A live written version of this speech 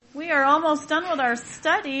we are almost done with our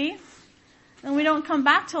study, and we don't come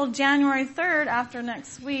back till January 3rd after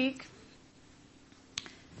next week.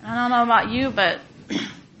 I don't know about you, but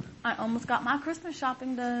I almost got my Christmas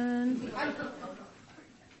shopping done.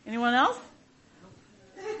 Anyone else?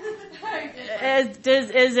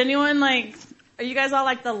 Is anyone like, are you guys all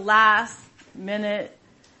like the last minute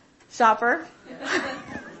shopper?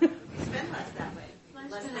 Spend less that way.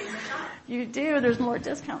 Less days to shop. You do. There's more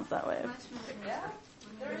discounts that way.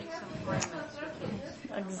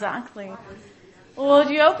 Exactly. Well, would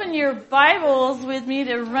you open your Bibles with me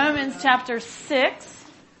to Romans chapter 6?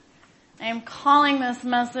 I am calling this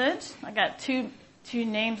message, I got two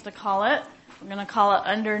names to call it. We're going to call it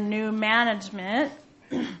Under New Management,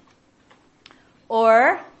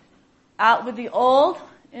 or Out with the Old,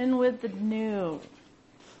 In with the New.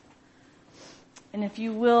 And if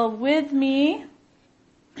you will, with me,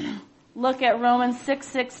 look at Romans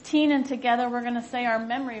 6:16, and together we're going to say our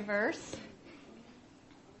memory verse.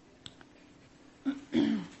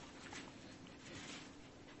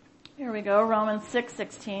 Here we go, Romans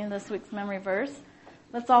 6:16, this week's memory verse.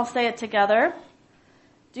 Let's all say it together.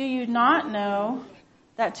 Do you not know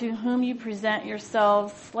that to whom you present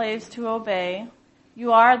yourselves slaves to obey,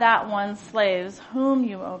 you are that one slaves whom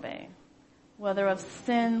you obey, whether of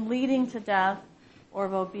sin leading to death or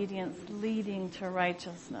of obedience leading to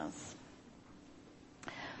righteousness?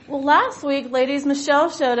 Well, last week, ladies, Michelle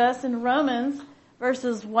showed us in Romans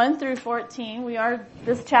verses 1 through 14,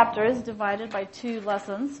 this chapter is divided by 2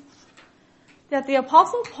 lessons, that the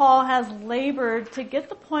Apostle Paul has labored to get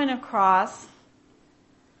the point across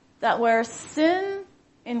that where sin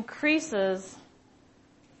increases,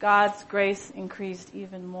 God's grace increased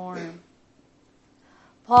even more.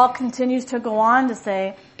 Paul continues to go on to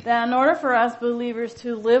say that in order for us believers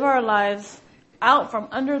to live our lives out from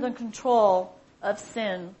under the control of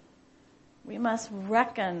sin, we must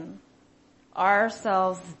reckon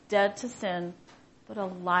ourselves dead to sin, but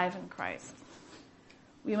alive in Christ.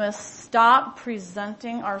 We must stop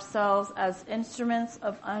presenting ourselves as instruments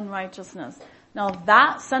of unrighteousness. Now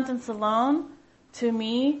that sentence alone, to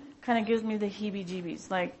me, kind of gives me the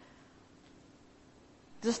heebie-jeebies. Like,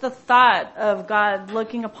 just the thought of God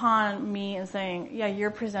looking upon me and saying, yeah,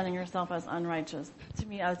 you're presenting yourself as unrighteous. To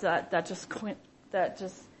me, I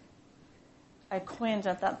cringe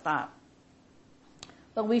at that thought.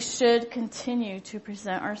 But we should continue to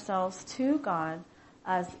present ourselves to God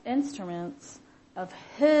as instruments of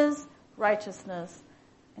His righteousness.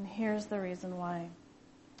 And here's the reason why.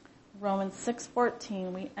 Romans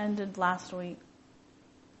 6:14, we ended last week.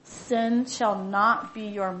 Sin shall not be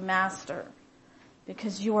your master,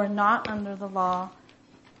 because you are not under the law,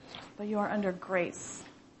 but you are under grace.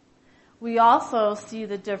 We also see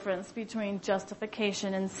the difference between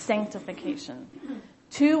justification and sanctification.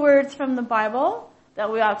 2 words from the Bible that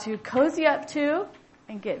we ought to cozy up to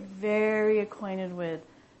and get very acquainted with.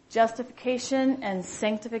 Justification and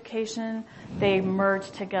sanctification, they merge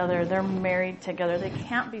together. They're married together. They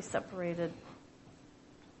can't be separated.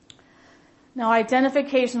 Now,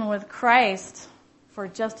 identification with Christ for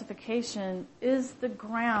justification is the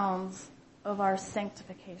grounds of our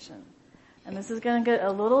sanctification. And this is going to get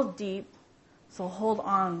a little deep, so hold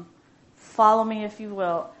on. Follow me if you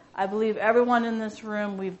will. I believe everyone in this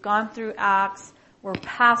room, we've gone through Acts. We're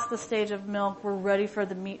past the stage of milk. We're ready for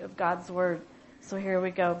the meat of God's Word. So here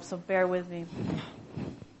we go. So bear with me.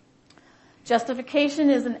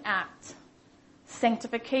 Justification is an act.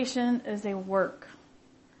 Sanctification is a work.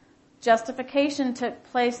 Justification took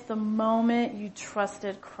place the moment you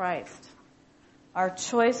trusted Christ. Our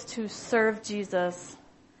choice to serve Jesus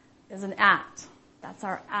is an act. That's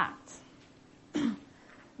our act.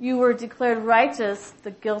 You were declared righteous.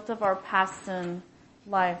 The guilt of our past sin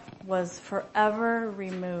life was forever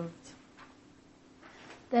removed.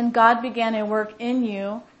 Then God began a work in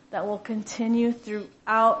you that will continue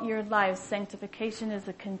throughout your life. Sanctification is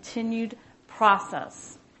a continued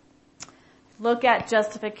process. Look at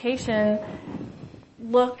justification.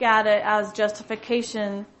 Look at it as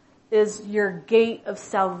justification is your gate of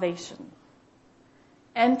salvation.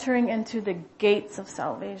 Entering into the gates of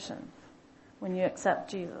salvation when you accept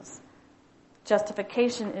Jesus.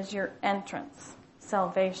 Justification is your entrance.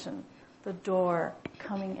 Salvation, the door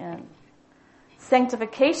coming in.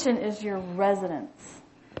 Sanctification is your residence.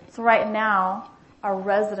 So right now, our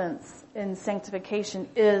residence in sanctification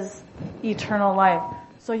is eternal life.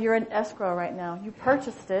 So you're in escrow right now. You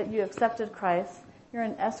purchased it. You accepted Christ. You're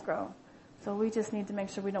in escrow. So we just need to make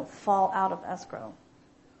sure we don't fall out of escrow.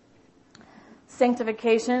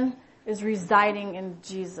 Sanctification is residing in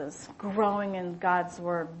Jesus, growing in God's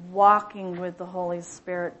Word, walking with the Holy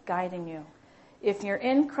Spirit, guiding you. If you're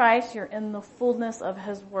in Christ, you're in the fullness of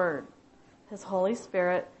his word. His Holy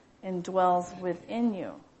Spirit indwells within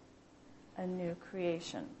you, a new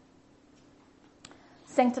creation.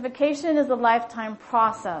 Sanctification is a lifetime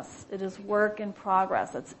process. It is work in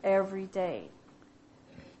progress. It's every day.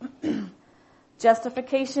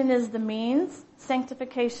 Justification is the means.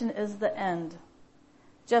 Sanctification is the end.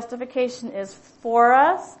 Justification is for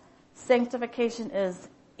us. Sanctification is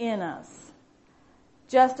in us.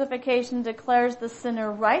 Justification declares the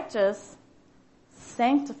sinner righteous.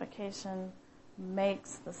 Sanctification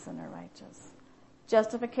makes the sinner righteous.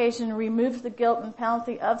 Justification removes the guilt and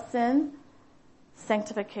penalty of sin.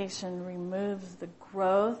 Sanctification removes the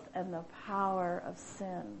growth and the power of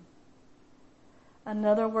sin.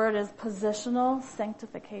 Another word is positional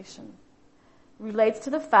sanctification. Relates to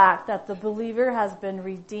the fact that the believer has been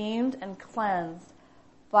redeemed and cleansed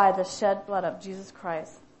by the shed blood of Jesus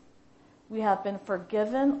Christ. We have been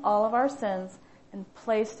forgiven all of our sins and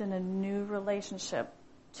placed in a new relationship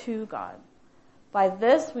to God. By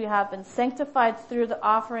this, we have been sanctified through the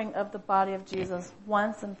offering of the body of Jesus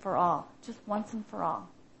once and for all. Just once and for all.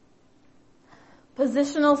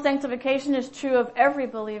 Positional sanctification is true of every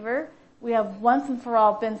believer. We have once and for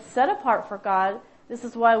all been set apart for God. This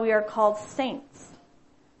is why we are called saints,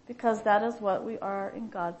 because that is what we are in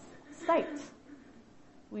God's sight.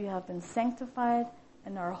 We have been sanctified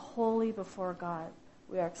and are holy before God.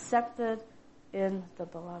 We are accepted in the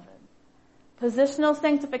beloved. Positional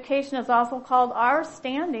sanctification is also called our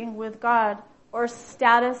standing with God, or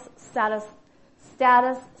status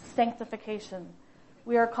sanctification.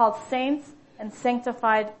 We are called saints and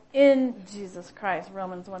sanctified in Jesus Christ,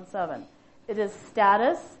 Romans 1:7. It is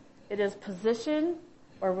status, it is position,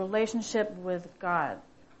 or relationship with God.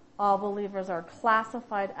 All believers are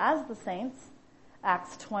classified as the saints.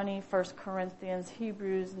 Acts 20, 1 Corinthians,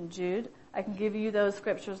 Hebrews, and Jude. I can give you those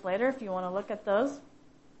scriptures later if you want to look at those.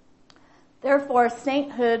 Therefore,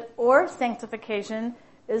 sainthood or sanctification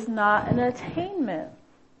is not an attainment.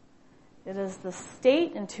 It is the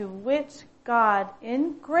state into which God,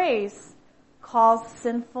 in grace, calls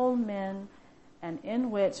sinful men, and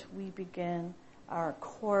in which we begin our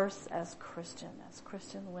course as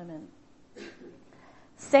Christian women.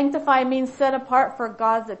 Sanctify means set apart for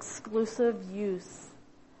God's exclusive use.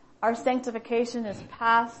 Our sanctification is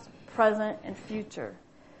past, present, and future.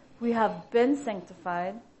 We have been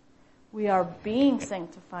sanctified, we are being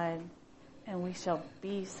sanctified, and we shall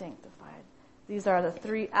be sanctified. These are the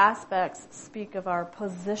three aspects speak of our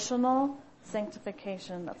positional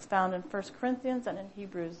sanctification that's found in 1 Corinthians and in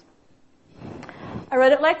Hebrews. I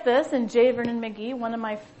read it like this in J. Vernon McGee, one of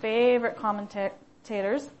my favorite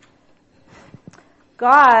commentators.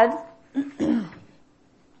 God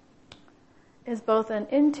is both an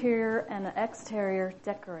interior and an exterior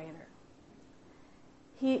decorator.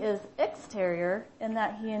 He is exterior in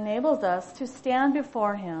that he enables us to stand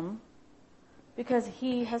before him because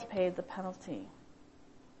he has paid the penalty,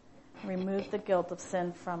 removed the guilt of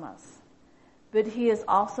sin from us. But he is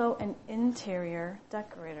also an interior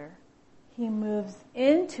decorator. He moves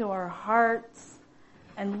into our hearts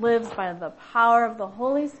and lives by the power of the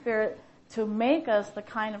Holy Spirit to make us the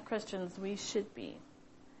kind of Christians we should be.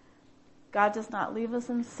 God does not leave us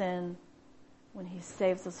in sin when he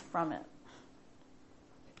saves us from it.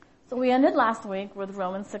 So we ended last week with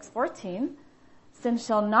Romans 6:14. Sin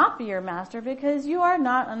shall not be your master because you are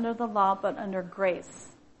not under the law but under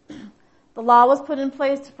grace. The law was put in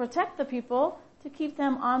place to protect the people, to keep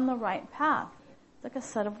them on the right path. It's like a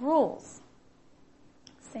set of rules.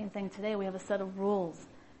 Same thing today. We have a set of rules.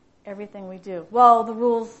 Everything we do. Well, the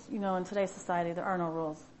rules, in today's society, there are no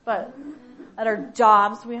rules. But at our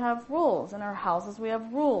jobs, we have rules. In our houses, we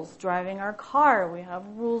have rules. Driving our car, we have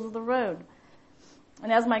rules of the road.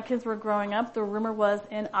 And as my kids were growing up, the rumor was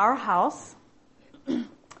in our house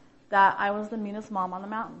that I was the meanest mom on the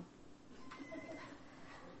mountain.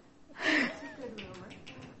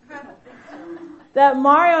 That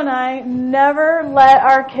Mario and I never let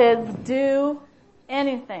our kids do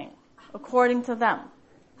anything according to them.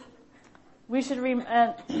 We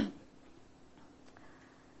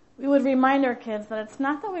would remind our kids that it's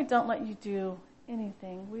not that we don't let you do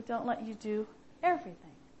anything. We don't let you do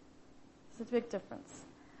everything. It's a big difference.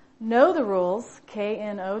 Know the rules,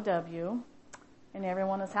 KNOW, and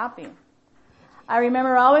everyone is happy. I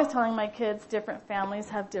remember always telling my kids different families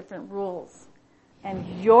have different rules.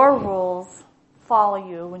 And your rules follow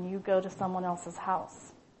you when you go to someone else's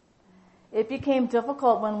house. It became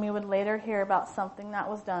difficult when we would later hear about something that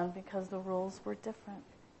was done because the rules were different.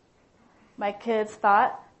 My kids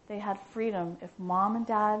thought they had freedom if mom and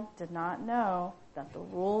dad did not know that the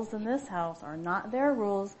rules in this house are not their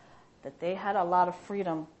rules, that they had a lot of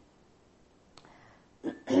freedom.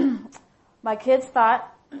 My kids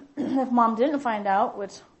thought if mom didn't find out,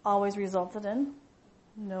 which always resulted in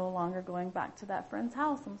no longer going back to that friend's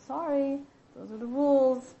house. I'm sorry. Those are the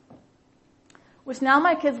rules. Which now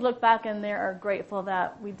my kids look back and they are grateful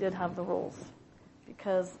that we did have the rules,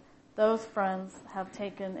 because those friends have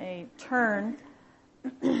taken a turn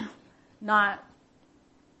not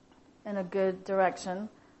in a good direction,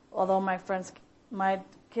 although my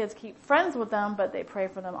kids keep friends with them, but they pray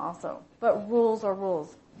for them also. But rules are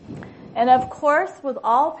rules. And of course, with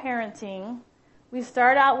all parenting, we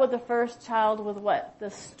start out with the first child with what? The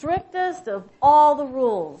strictest of all the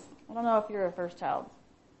rules. I don't know if you're a first child,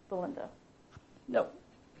 Belinda. Nope.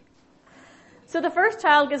 So the first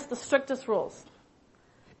child gets the strictest rules.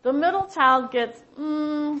 The middle child gets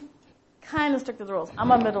kind of strict with the rules.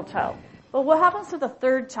 I'm a middle child. But what happens to the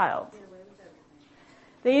third child?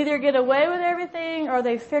 They either get away with everything or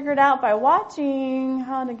they figured out by watching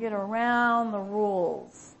how to get around the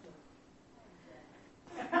rules.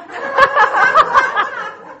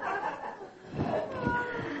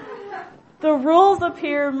 The rules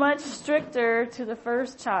appear much stricter to the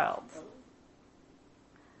first child,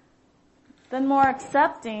 then more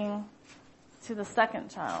accepting to the second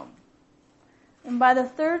child. And by the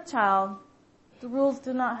third child, the rules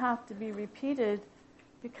do not have to be repeated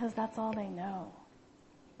because that's all they know.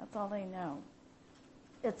 That's all they know.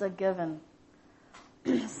 It's a given.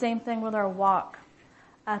 Same thing with our walk.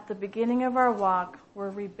 At the beginning of our walk, we're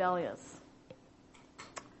rebellious.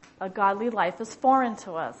 A godly life is foreign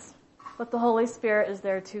to us, but the Holy Spirit is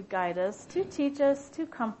there to guide us, to teach us, to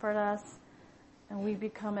comfort us, and we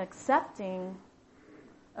become accepting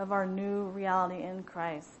of our new reality in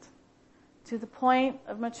Christ to the point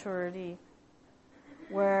of maturity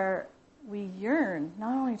where we yearn,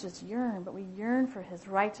 not only just yearn, but we yearn for His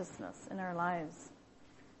righteousness in our lives.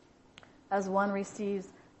 As one receives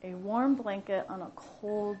a warm blanket on a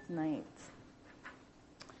cold night.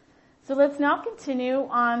 So let's now continue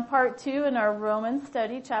on part 2 in our Romans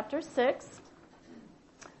study, chapter 6.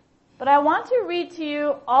 But I want to read to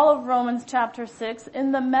you all of Romans chapter 6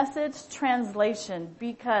 in the Message translation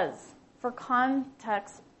because, for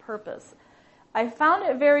context purpose, I found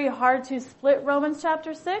it very hard to split Romans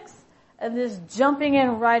chapter 6 and just jumping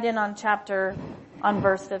in right in on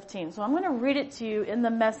verse 15. So I'm going to read it to you in the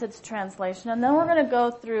Message translation, and then we're going to go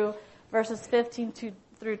through verses 15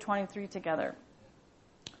 through 23 together.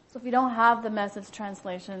 So if you don't have the Message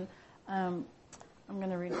translation, I'm going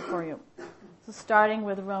to read it for you. So starting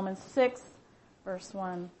with Romans 6, verse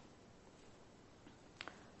 1.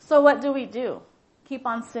 So what do we do? Keep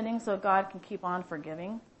on sinning so God can keep on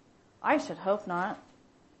forgiving? I should hope not.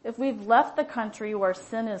 If we've left the country where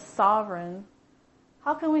sin is sovereign,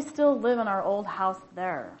 how can we still live in our old house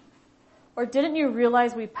there? Or didn't you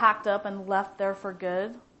realize we packed up and left there for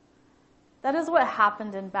good? That is what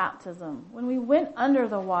happened in baptism. When we went under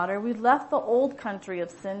the water, we left the old country of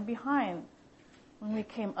sin behind. When we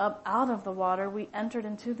came up out of the water, we entered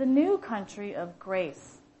into the new country of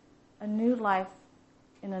grace, a new life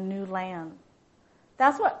in a new land.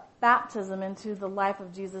 That's what baptism into the life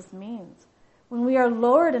of Jesus means. When we are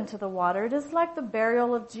lowered into the water, it is like the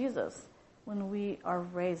burial of Jesus. When we are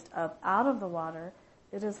raised up out of the water,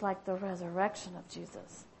 it is like the resurrection of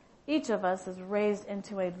Jesus. Each of us is raised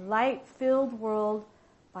into a light-filled world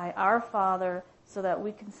by our Father so that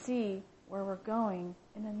we can see where we're going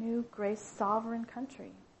in a new grace-sovereign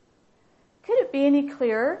country. Could it be any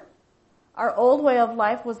clearer? Our old way of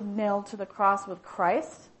life was nailed to the cross with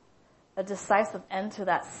Christ, a decisive end to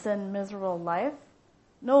that sin-miserable life,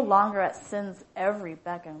 no longer at sin's every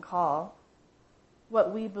beck and call.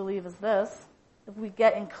 What we believe is this: if we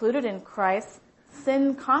get included in Christ's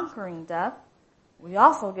sin-conquering death, we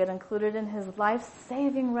also get included in His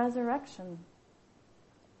life-saving resurrection.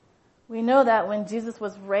 We know that when Jesus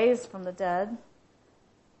was raised from the dead,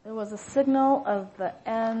 it was a signal of the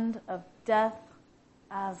end of death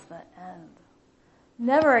as the end.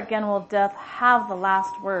 Never again will death have the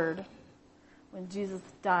last word. When Jesus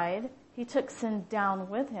died, He took sin down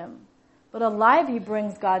with Him, but alive He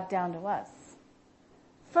brings God down to us.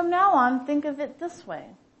 From now on, think of it this way.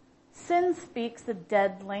 Sin speaks a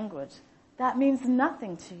dead language. That means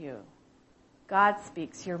nothing to you. God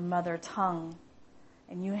speaks your mother tongue,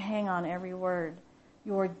 and you hang on every word.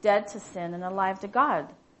 You are dead to sin and alive to God.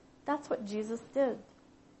 That's what Jesus did.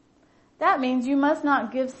 That means you must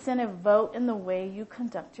not give sin a vote in the way you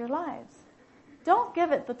conduct your lives. Don't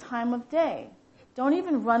give it the time of day. Don't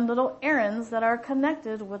even run little errands that are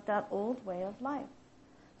connected with that old way of life.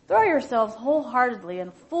 Throw yourselves wholeheartedly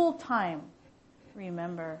and full time.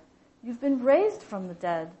 Remember, you've been raised from the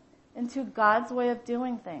dead into God's way of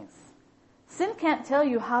doing things. Sin can't tell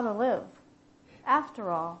you how to live.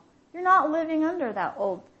 After all, You're not living under that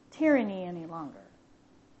old tyranny any longer.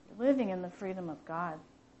 You're living in the freedom of God.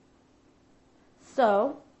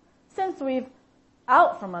 So, since we've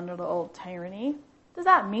out from under the old tyranny, does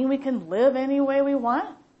that mean we can live any way we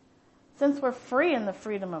want? Since we're free in the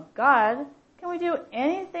freedom of God, can we do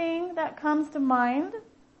anything that comes to mind?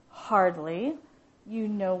 Hardly. You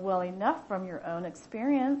know well enough from your own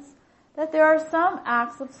experience that there are some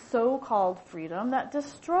acts of so-called freedom that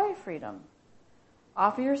destroy freedom.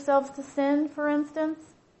 Offer yourselves to sin, for instance,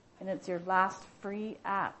 and it's your last free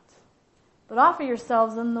act. But offer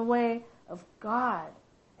yourselves in the way of God,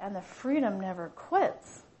 and the freedom never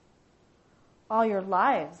quits. All your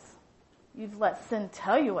lives, you've let sin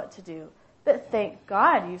tell you what to do. But thank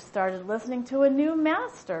God you've started listening to a new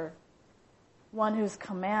master, one whose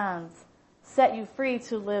commands set you free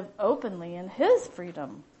to live openly in his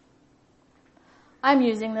freedom. I'm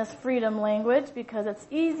using this freedom language because it's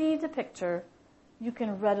easy to picture. You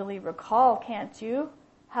can readily recall, can't you,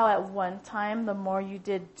 how at one time the more you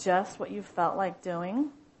did just what you felt like doing,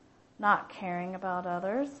 not caring about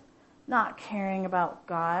others, not caring about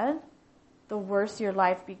God, the worse your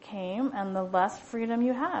life became and the less freedom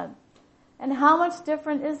you had. And how much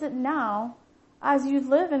different is it now as you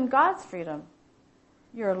live in God's freedom?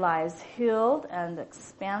 Your lives healed and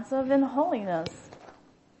expansive in holiness.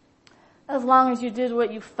 As long as you did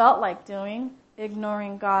what you felt like doing,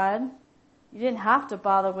 ignoring God, you didn't have to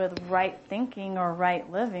bother with right thinking or right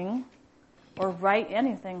living, or right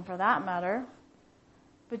anything for that matter.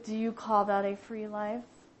 But do you call that a free life?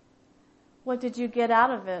 What did you get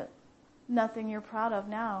out of it? Nothing you're proud of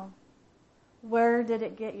now. Where did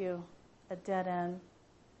it get you? A dead end.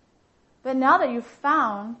 But now that you've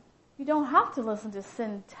found, you don't have to listen to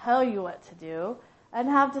sin tell you what to do, and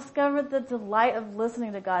have discovered the delight of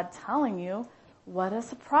listening to God telling you. What a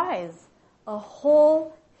surprise. A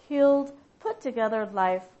whole, healed, put together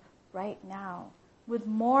life right now, with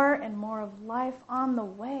more and more of life on the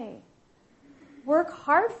way. Work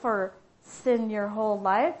hard for sin your whole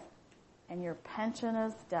life, and your pension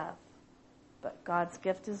is death. But God's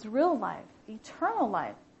gift is real life, eternal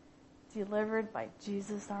life, delivered by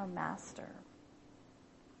Jesus our Master.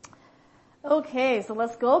 Okay, so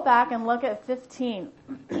let's go back and look at 15.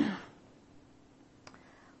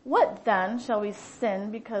 What then? Shall we sin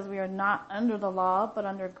because we are not under the law but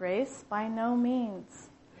under grace? By no means.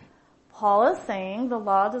 Paul is saying the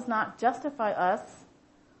law does not justify us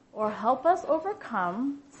or help us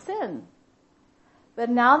overcome sin. But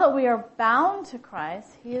now that we are bound to Christ,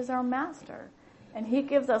 he is our master, and he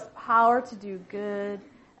gives us power to do good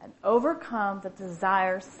and overcome the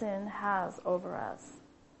desire sin has over us.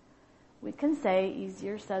 We can say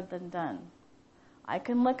easier said than done. I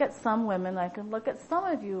can look at some women, I can look at some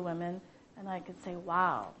of you women, and I can say,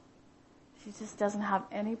 wow, she just doesn't have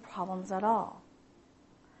any problems at all.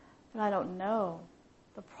 But I don't know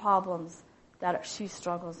the problems that she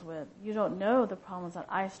struggles with. You don't know the problems that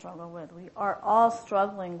I struggle with. We are all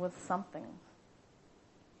struggling with something.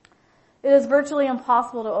 It is virtually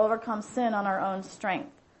impossible to overcome sin on our own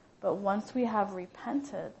strength. But once we have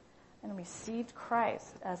repented and received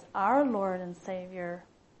Christ as our Lord and Savior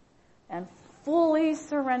and fully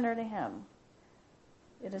surrender to him,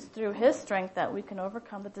 it is through his strength that we can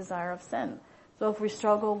overcome the desire of sin. So if we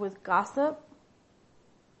struggle with gossip,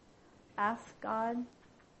 ask God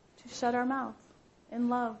to shut our mouths in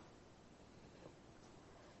love.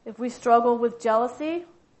 If we struggle with jealousy,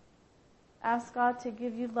 ask God to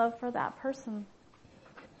give you love for that person.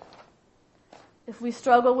 If we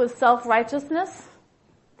struggle with self-righteousness,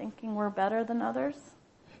 thinking we're better than others,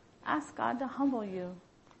 ask God to humble you.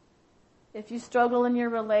 If you struggle in your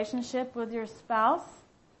relationship with your spouse,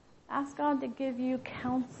 ask God to give you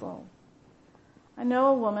counsel. I know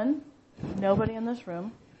a woman, nobody in this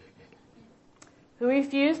room, who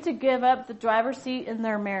refused to give up the driver's seat in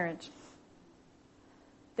their marriage.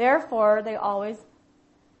 Therefore, they are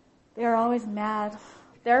always mad.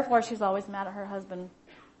 Therefore, she's always mad at her husband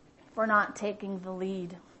for not taking the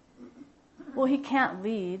lead. Well, he can't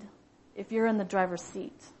lead if you're in the driver's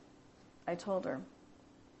seat, I told her.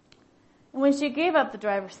 And when she gave up the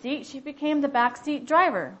driver's seat, she became the backseat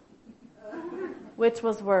driver, which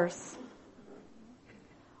was worse.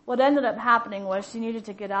 What ended up happening was she needed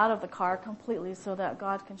to get out of the car completely so that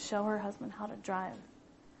God can show her husband how to drive,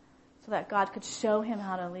 so that God could show him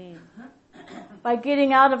how to lead. By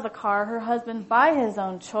getting out of the car, her husband, by his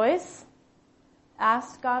own choice,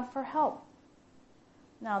 asked God for help.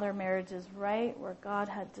 Now their marriage is right where God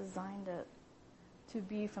had designed it to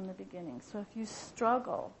be from the beginning. So if you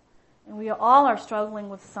struggle, and we all are struggling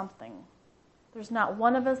with something, there's not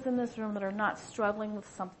one of us in this room that are not struggling with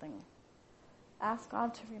something. Ask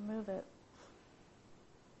God to remove it.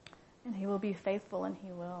 and he will be faithful, and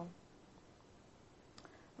he will.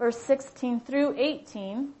 Verse 16 through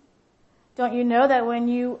 18, don't you know that when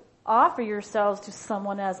you offer yourselves to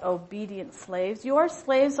someone as obedient slaves, you are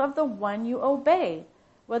slaves of the one you obey,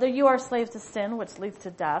 whether you are slaves to sin, which leads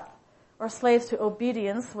to death, or slaves to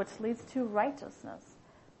obedience, which leads to righteousness.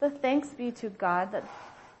 But thanks be to God that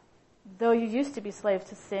though you used to be slaves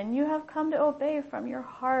to sin, you have come to obey from your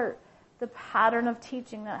heart the pattern of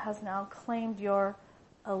teaching that has now claimed your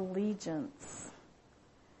allegiance.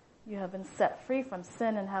 You have been set free from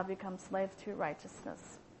sin and have become slaves to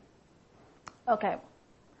righteousness. Okay.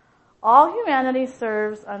 All humanity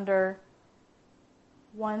serves under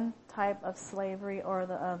one type of slavery or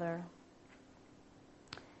the other.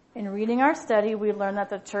 In reading our study, we learned that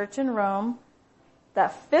the church in Rome,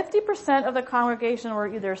 that 50% of the congregation were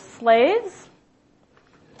either slaves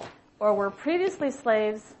or were previously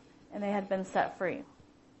slaves and they had been set free.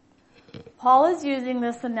 Paul is using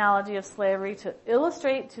this analogy of slavery to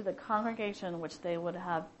illustrate to the congregation which they would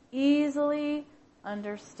have easily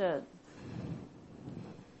understood.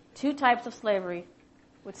 Two types of slavery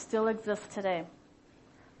which still exist today.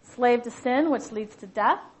 Slave to sin, which leads to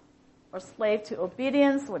death, or slave to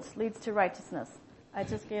obedience, which leads to righteousness. I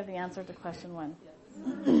just gave the answer to question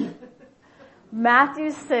 1.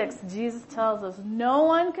 Matthew 6, Jesus tells us, no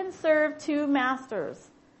one can serve two masters,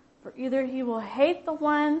 for either he will hate the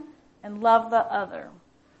one and love the other.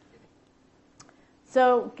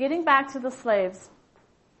 So, getting back to the slaves,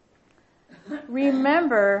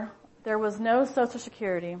 remember there was no Social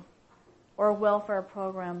Security or welfare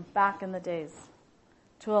program back in the days.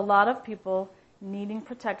 To a lot of people needing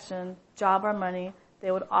protection, job or money,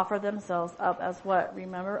 they would offer themselves up as what?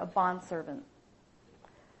 Remember, a bondservant.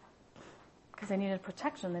 Because they needed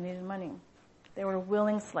protection, they needed money. They were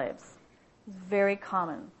willing slaves. It was very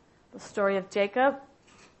common. The story of Jacob,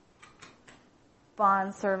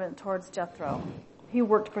 bondservant towards Jethro. He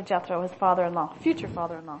worked for Jethro, his father-in-law, future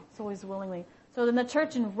father-in-law, so always willingly. So in the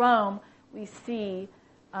church in Rome, we see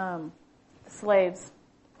slaves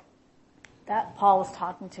that Paul was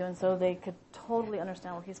talking to, and so they could totally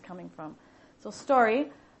understand where he's coming from. So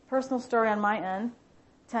personal story on my end.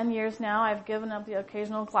 10 years now, I've given up the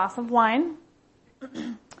occasional glass of wine.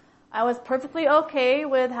 I was perfectly okay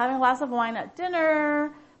with having a glass of wine at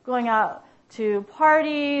dinner, going out to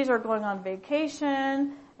parties, or going on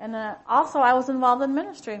vacation. And also, I was involved in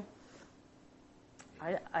ministry.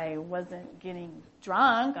 I wasn't getting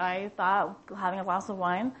drunk. I thought having a glass of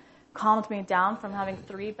wine calmed me down from having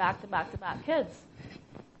 3 back-to-back-to-back kids.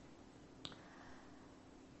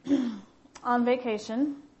 On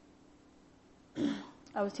vacation,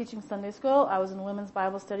 I was teaching Sunday school. I was in women's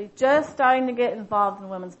Bible study, just starting to get involved in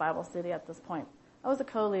women's Bible study at this point. I was a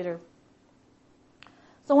co-leader.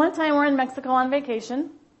 So one time we're in Mexico on vacation,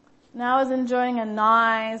 and I was enjoying a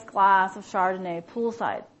nice glass of Chardonnay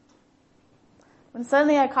poolside. When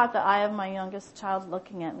suddenly I caught the eye of my youngest child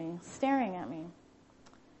looking at me, staring at me.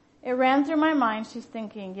 It ran through my mind, she's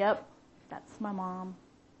thinking, yep, that's my mom,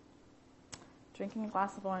 drinking a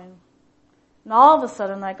glass of wine. And all of a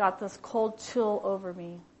sudden, I got this cold chill over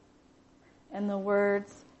me. And the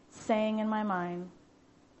words saying in my mind,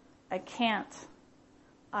 I can't,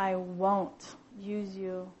 I won't use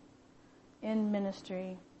you in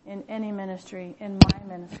ministry, in any ministry, in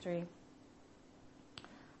my ministry,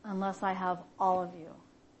 unless I have all of you.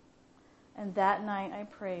 And that night I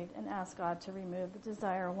prayed and asked God to remove the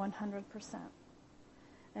desire 100%.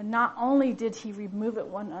 And not only did he remove it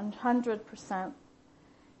 100%,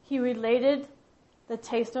 he related the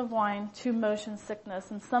taste of wine to motion sickness.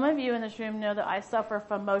 And some of you in this room know that I suffer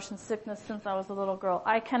from motion sickness since I was a little girl.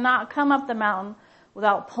 I cannot come up the mountain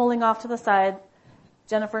without pulling off to the side.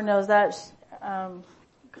 Jennifer knows that.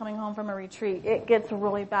 Coming home from a retreat, it gets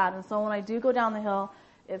really bad. And so when I do go down the hill,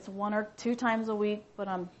 it's 1 or 2 times a week, but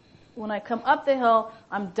when I come up the hill,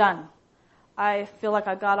 I'm done. I feel like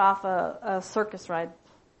I got off a circus ride.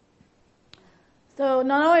 So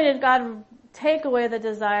not only did God take away the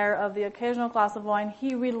desire of the occasional glass of wine,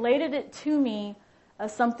 he related it to me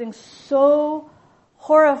as something so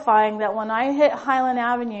horrifying that when I hit Highland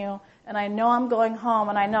Avenue and I know I'm going home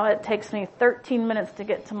and I know it takes me 13 minutes to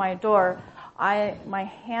get to my door, my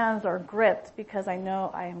hands are gripped because I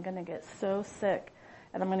know I am going to get so sick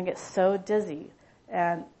and I'm going to get so dizzy.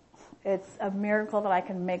 And it's a miracle that I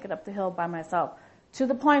can make it up the hill by myself. To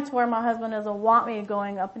the point where my husband doesn't want me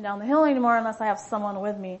going up and down the hill anymore unless I have someone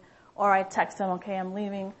with me, or I text him, okay, I'm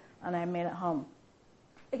leaving, and I made it home.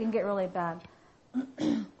 It can get really bad.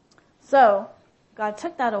 So, God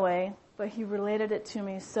took that away, but he related it to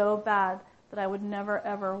me so bad that I would never,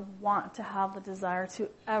 ever want to have the desire to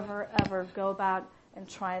ever go back and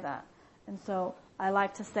try that. And so, I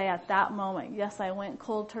like to say at that moment, yes, I went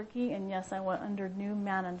cold turkey, and yes, I went under new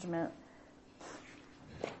management.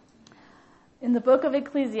 In the book of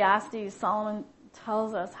Ecclesiastes, Solomon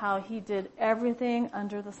tells us how he did everything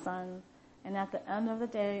under the sun, and at the end of the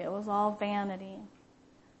day, it was all vanity.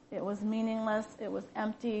 It was meaningless, it was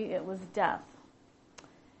empty, it was death.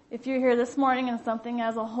 If you're here this morning and something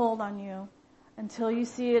has a hold on you, until you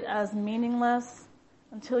see it as meaningless,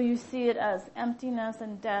 until you see it as emptiness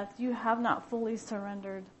and death, you have not fully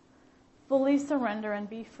surrendered. Fully surrender and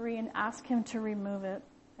be free and ask him to remove it,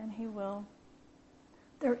 and he will.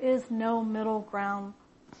 There is no middle ground.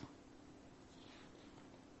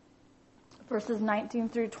 Verses 19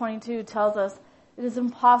 through 22 tells us it is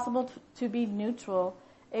impossible to be neutral.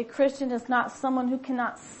 A Christian is not someone who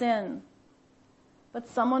cannot sin, but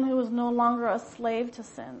someone who is no longer a slave to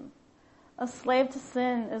sin. A slave to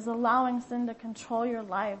sin is allowing sin to control your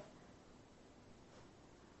life.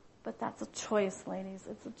 But that's a choice, ladies.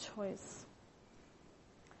 It's a choice.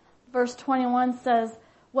 Verse 21 says,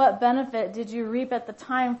 "What benefit did you reap at the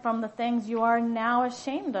time from the things you are now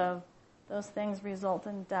ashamed of? Those things result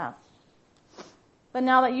in death. But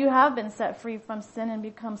now that you have been set free from sin and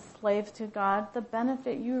become slaves to God, the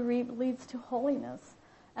benefit you reap leads to holiness.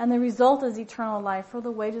 And the result is eternal life, for the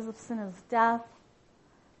wages of sin is death.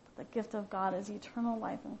 The gift of God is eternal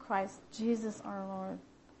life in Christ Jesus our Lord."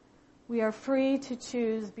 We are free to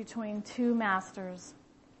choose between two masters,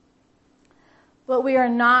 but we are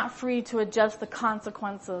not free to adjust the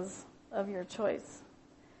consequences of your choice.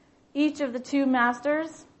 Each of the two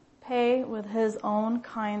masters pay with his own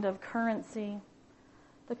kind of currency,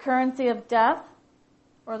 the currency of death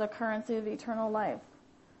or the currency of eternal life.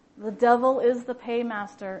 The devil is the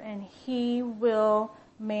paymaster, and he will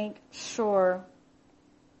make sure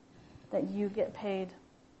that you get paid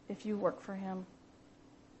if you work for him.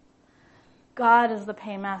 God is the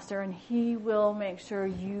paymaster, and he will make sure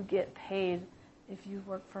you get paid if you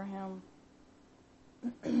work for him.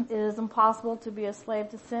 It is impossible to be a slave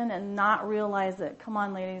to sin and not realize it. Come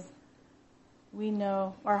on, ladies. We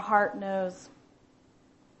know. Our heart knows.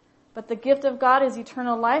 But the gift of God is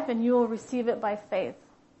eternal life, and you will receive it by faith.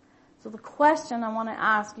 So the question I want to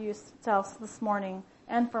ask yourselves this morning,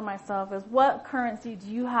 and for myself, is what currency do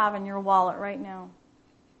you have in your wallet right now?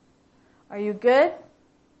 Are you good?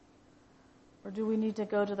 Or do we need to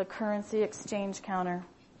go to the currency exchange counter?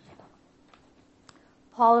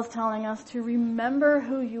 Paul is telling us to remember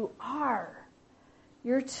who you are.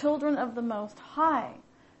 You're children of the Most High.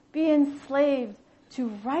 Be enslaved to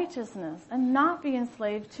righteousness and not be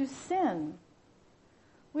enslaved to sin.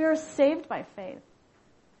 We are saved by faith.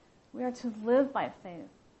 We are to live by faith.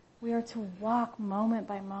 We are to walk moment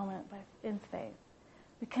by moment in faith.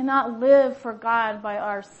 We cannot live for God by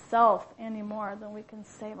ourselves any more than we can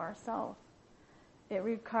save ourselves. It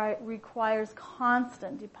requires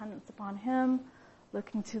constant dependence upon him,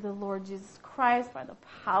 looking to the Lord Jesus Christ by the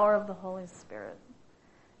power of the Holy Spirit.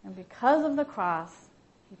 And because of the cross,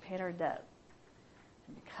 he paid our debt.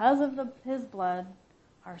 And because of his blood,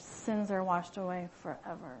 our sins are washed away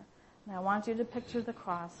forever. And I want you to picture the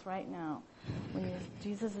cross right now. When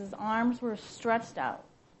Jesus' arms were stretched out,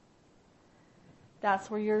 that's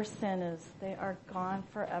where your sin is. They are gone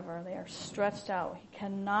forever. They are stretched out. He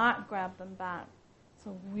cannot grab them back.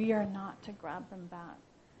 So we are not to grab them back.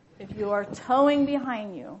 If you are towing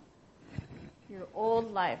behind you your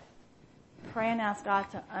old life, pray and ask God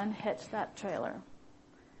to unhitch that trailer.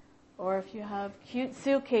 Or if you have cute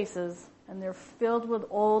suitcases and they're filled with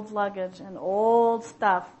old luggage and old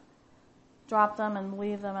stuff, drop them and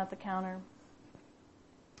leave them at the counter.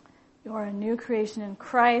 You are a new creation in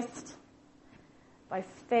Christ. By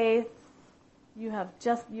faith, you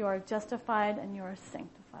are justified and you are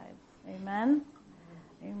sanctified. Amen?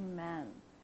 Amen.